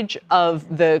stage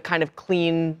of the kind of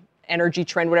clean energy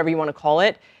trend, whatever you want to call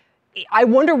it, I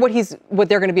wonder what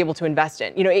they're going to be able to invest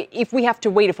in. You know, if we have to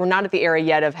wait, if we're not at the era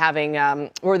yet of having,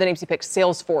 what were the names he picked,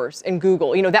 Salesforce and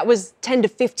Google, you know, that was 10 to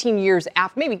 15 years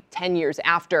after, maybe 10 years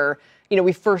after, you know,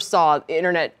 we first saw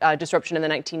internet disruption in the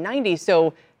 1990s.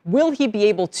 So will he be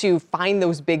able to find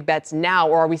those big bets now,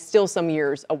 or are we still some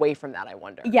years away from that, I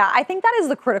wonder? Yeah, I think that is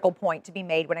the critical point to be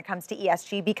made when it comes to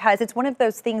ESG, because it's one of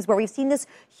those things where we've seen this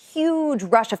huge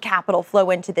rush of capital flow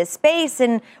into this space.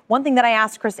 And one thing that I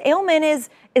asked Chris Ailman is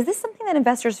this something that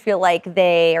investors feel like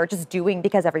they are just doing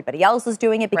because everybody else is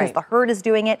doing it, because the herd is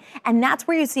doing it? And that's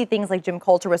where you see things like Jim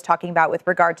Coulter was talking about with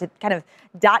regard to kind of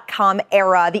 .com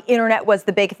era. The internet was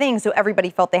the big thing, so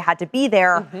everybody felt they had to be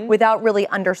there without really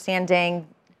understanding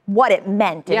what it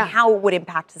meant and how it would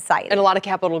impact society. And a lot of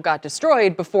capital got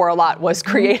destroyed before a lot was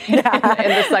created in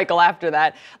the cycle after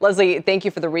that. Leslie, thank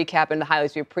you for the recap and the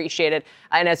highlights. We appreciate it.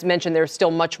 And as mentioned, there's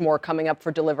still much more coming up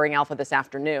for Delivering Alpha this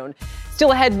afternoon.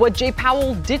 Still ahead, what Jay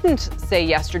Powell didn't say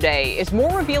yesterday is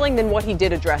more revealing than what he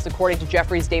did address, according to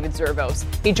Jefferies' David Zervos.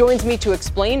 He joins me to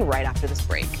explain right after this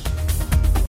break.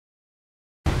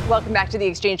 Welcome back to The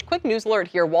Exchange. Quick news alert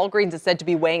here. Walgreens is said to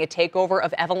be weighing a takeover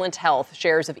of Evolent Health.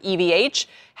 Shares of EVH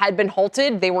had been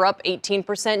halted. They were up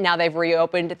 18%. Now they've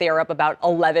reopened. They are up about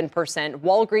 11%.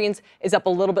 Walgreens is up a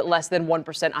little bit less than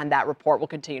 1% on that report. We'll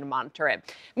continue to monitor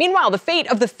it. Meanwhile, the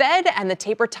fate of the Fed and the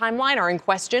taper timeline are in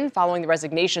question following the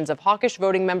resignations of hawkish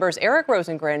voting members Eric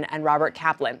Rosengren and Robert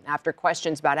Kaplan after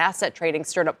questions about asset trading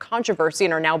stirred up controversy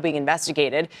and are now being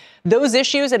investigated. Those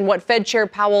issues and what Fed Chair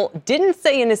Powell didn't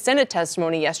say in his Senate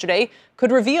testimony yesterday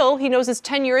could reveal he knows his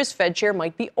tenure as Fed chair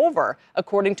might be over,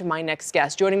 according to my next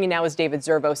guest. Joining me now is David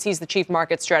Zervos. He's the chief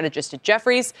market strategist at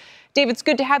Jefferies. David, it's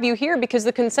good to have you here because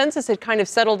the consensus had kind of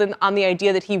settled in on the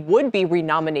idea that he would be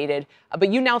renominated,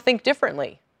 but you now think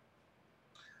differently.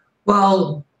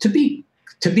 Well, to be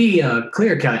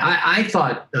clear, Kelly, I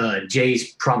thought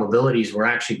Jay's probabilities were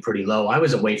actually pretty low. I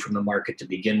was away from the market to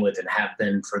begin with and have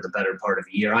been for the better part of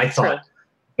a year. I thought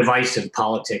divisive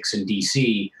politics in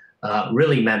D.C.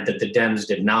 Really meant that the Dems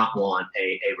did not want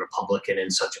a Republican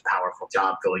in such a powerful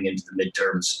job going into the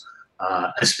midterms,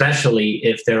 especially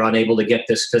if they're unable to get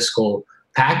this fiscal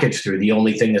package through. The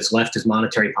only thing that's left is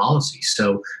monetary policy.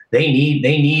 So they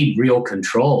need real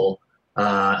control,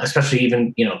 especially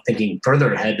even thinking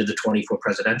further ahead to the 24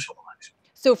 presidential election.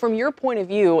 So from your point of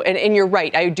view, and you're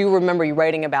right, I do remember you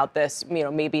writing about this,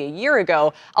 maybe a year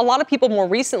ago. A lot of people more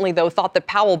recently, though, thought that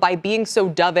Powell, by being so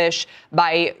dovish,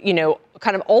 by,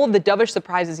 kind of all of the dovish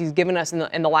surprises he's given us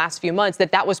in the last few months,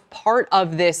 that was part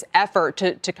of this effort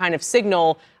to kind of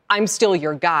signal, I'm still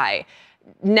your guy.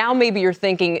 Now maybe you're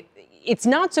thinking it's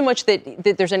not so much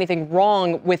that there's anything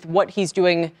wrong with what he's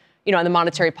doing, on the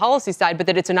monetary policy side, but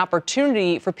that it's an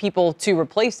opportunity for people to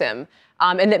replace him.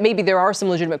 And that maybe there are some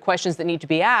legitimate questions that need to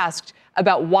be asked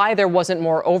about why there wasn't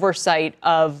more oversight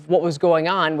of what was going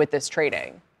on with this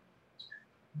trading.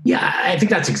 Yeah, I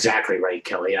think that's exactly right,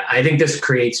 Kelly. I think this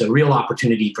creates a real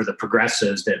opportunity for the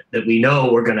progressives that we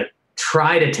know we're going to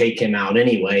try to take him out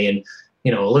anyway. And,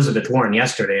 Elizabeth Warren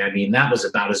yesterday, I mean, that was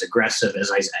about as aggressive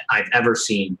as I've ever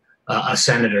seen a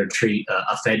senator treat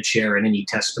a Fed chair in any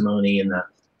testimony in the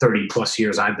 30 plus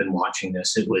years I've been watching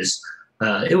this. It was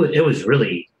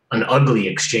really an ugly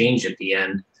exchange at the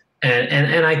end.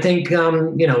 And I think,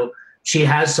 she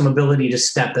has some ability to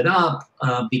step it up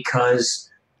because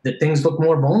that things look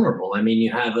more vulnerable. I mean,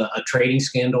 you have a trading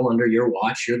scandal under your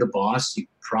watch. You're the boss. You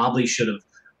probably should have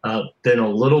been a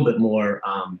little bit more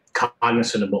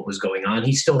cognizant of what was going on.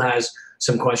 He still has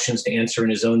some questions to answer in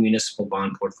his own municipal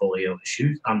bond portfolio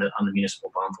issues, on the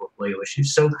municipal bond portfolio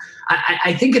issues. So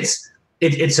I think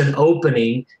it's an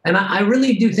opening. And I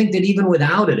really do think that even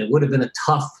without it, it would have been a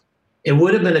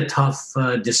tough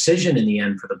decision in the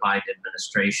end for the Biden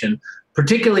administration,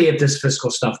 particularly if this fiscal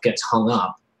stuff gets hung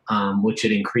up, which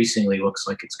it increasingly looks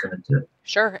like it's going to do.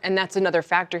 Sure. And that's another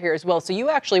factor here as well. So you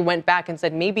actually went back and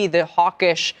said maybe the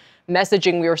hawkish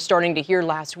messaging we were starting to hear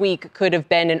last week could have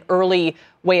been an early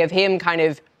way of him kind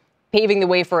of paving the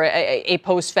way for a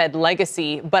post-Fed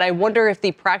legacy. But I wonder if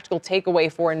the practical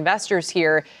takeaway for investors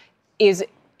here is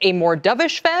a more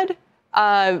dovish Fed,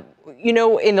 and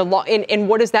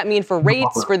what does that mean for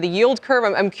rates, for the yield curve?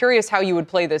 I'm curious how you would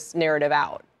play this narrative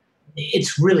out.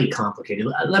 it's really complicated.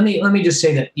 Let me just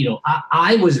say that,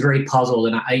 I was very puzzled,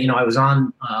 and I was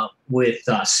on with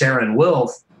Sarah and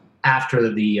Wilf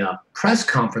after the press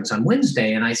conference on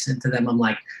Wednesday, and I said to them, I'm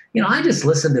like, I just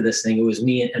listened to this thing. It was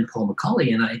me and Paul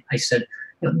McCulley, and I said,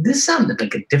 this sounded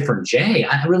like a different Jay.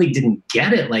 I really didn't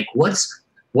get it. Like, what's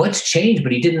changed?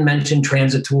 But he didn't mention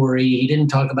transitory. He didn't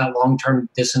talk about long-term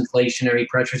disinflationary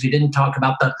pressures. He didn't talk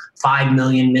about the 5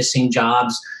 million missing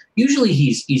jobs. Usually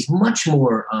he's much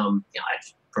more,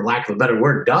 for lack of a better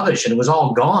word, dovish, and it was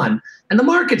all gone. And the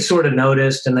market sort of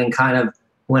noticed and then kind of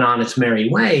went on its merry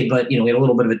way. But, we had a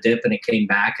little bit of a dip and it came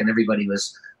back, and everybody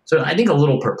was sort of, I think, a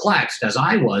little perplexed, as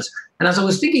I was. And as I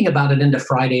was thinking about it into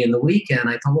Friday and the weekend,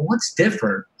 I thought, well, what's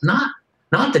different? Not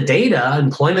the data.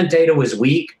 Employment data was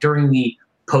weak during the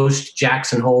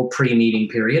post-Jackson Hole pre-meeting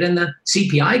period, and the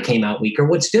CPI came out weaker.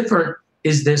 What's different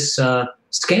is this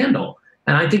scandal.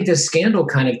 And I think this scandal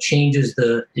kind of changes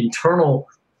the internal,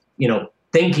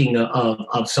 thinking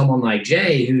of someone like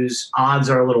Jay, whose odds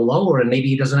are a little lower, and maybe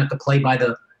he doesn't have to play by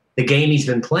the game he's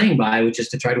been playing by, which is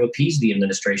to try to appease the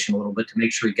administration a little bit to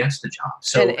make sure he gets the job.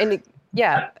 So,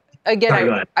 again,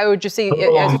 sorry, I would just say,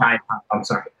 I'm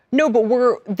sorry. No,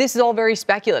 but this is all very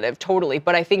speculative, totally.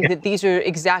 But I think that these are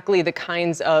exactly the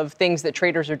kinds of things that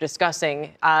traders are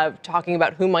discussing, talking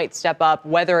about who might step up,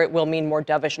 whether it will mean more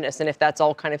dovishness, and if that's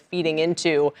all kind of feeding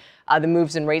into the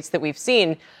moves in rates that we've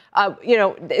seen.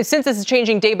 Since this is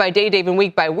changing day by day, Dave, and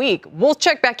week by week, we'll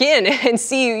check back in and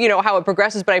see, how it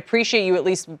progresses. But I appreciate you at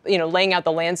least, laying out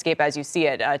the landscape as you see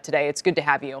it today. It's good to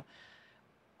have you.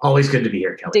 Always good to be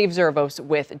here, Kelly. Dave Zervos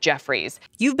with Jefferies.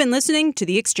 You've been listening to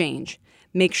The Exchange.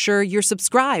 Make sure you're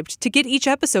subscribed to get each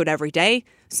episode every day,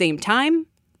 same time,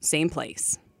 same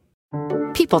place.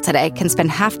 People today can spend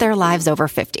half their lives over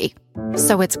 50.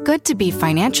 So it's good to be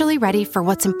financially ready for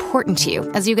what's important to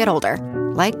you as you get older,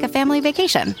 like a family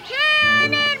vacation.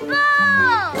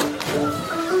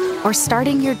 Or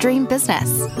starting your dream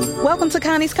business. Welcome to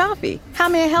Connie's Coffee. How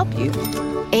may I help you?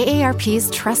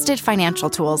 AARP's trusted financial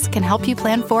tools can help you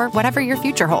plan for whatever your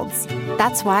future holds.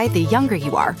 That's why the younger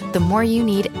you are, the more you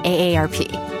need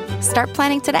AARP. Start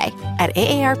planning today at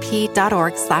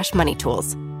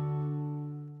aarp.org/moneytools.